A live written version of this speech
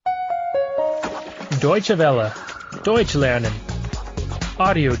Deutsche Welle. Deutsch lernen.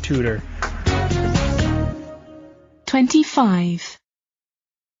 Audio tutor. 25.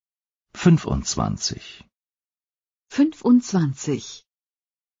 25. 25.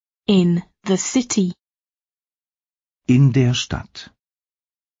 In the city. In der Stadt.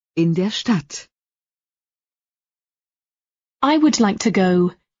 In der Stadt. I would like to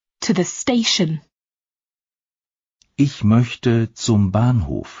go to the station. Ich möchte zum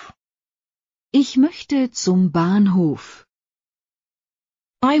Bahnhof. Ich möchte zum Bahnhof.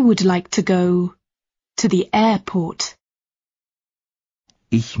 I would like to go to the airport.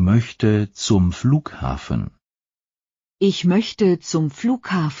 Ich möchte zum Flughafen. Ich möchte zum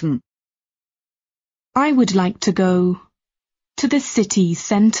Flughafen. I would like to go to the city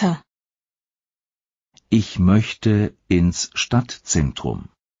center. Ich möchte ins Stadtzentrum.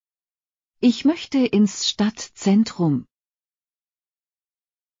 Ich möchte ins Stadtzentrum.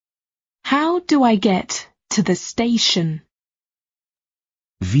 How do I get to the station?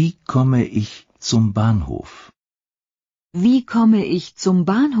 Wie komme ich zum Bahnhof? Wie komme ich zum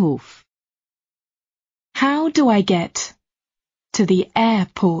Bahnhof? How do I get to the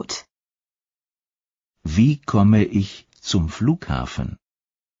airport? Wie komme ich zum Flughafen?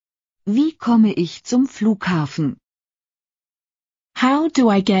 Wie komme ich zum Flughafen? How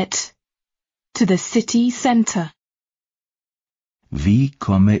do I get to the city center? Wie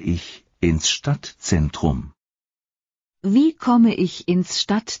komme ich ins Stadtzentrum? Wie komme ich ins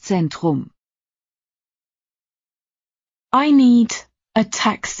Stadtzentrum? I need a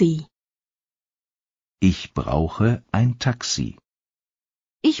taxi. Ich brauche ein Taxi.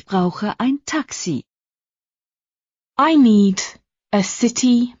 Ich brauche ein Taxi. I need a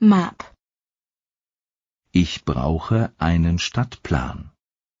city map. Ich brauche einen Stadtplan.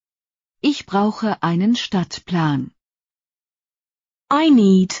 Ich brauche einen Stadtplan. I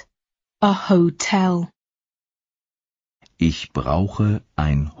need a hotel. Ich brauche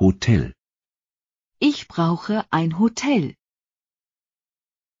ein Hotel. Ich brauche ein Hotel.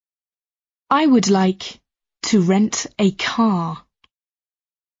 I would like to rent a car.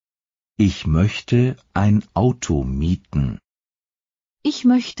 Ich möchte ein Auto mieten. Ich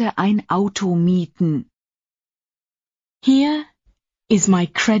möchte ein Auto mieten. Here is my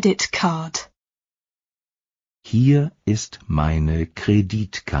credit card. Hier ist meine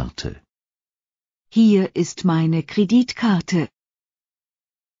Kreditkarte. Hier ist meine Kreditkarte.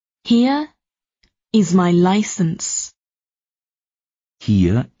 Here is my license.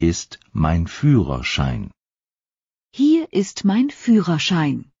 Hier ist mein Führerschein. Hier ist mein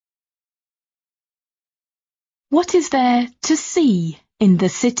Führerschein. What is there to see in the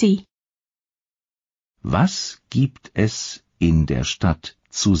city? Was gibt es in der Stadt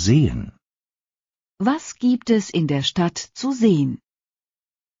zu sehen? Was gibt es in der Stadt zu sehen?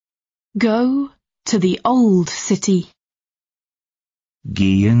 Go to the old city.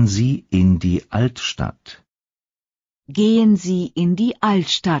 Gehen Sie in die Altstadt. Gehen Sie in die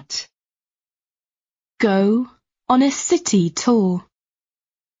Altstadt. Go on a city tour.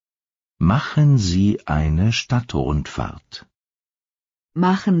 Machen Sie eine Stadtrundfahrt.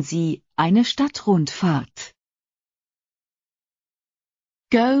 Machen Sie eine Stadtrundfahrt.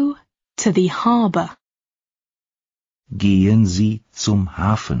 Go to the harbor. Gehen Sie zum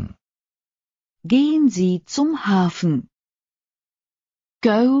Hafen. Gehen Sie zum Hafen.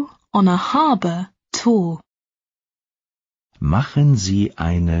 Go on a harbor tour. Machen Sie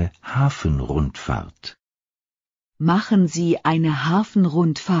eine Hafenrundfahrt. Machen Sie eine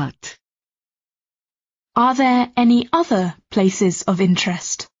Hafenrundfahrt. Are there any other places of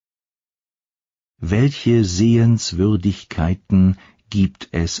interest? Welche Sehenswürdigkeiten gibt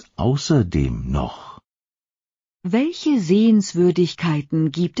es außerdem noch? Welche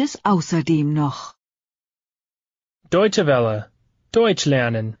Sehenswürdigkeiten gibt es außerdem noch? Deutsche Welle. Deutsch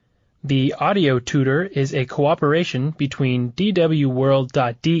lernen. The audio tutor is a cooperation between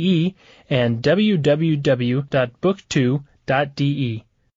dwworld.de and www.book2.de.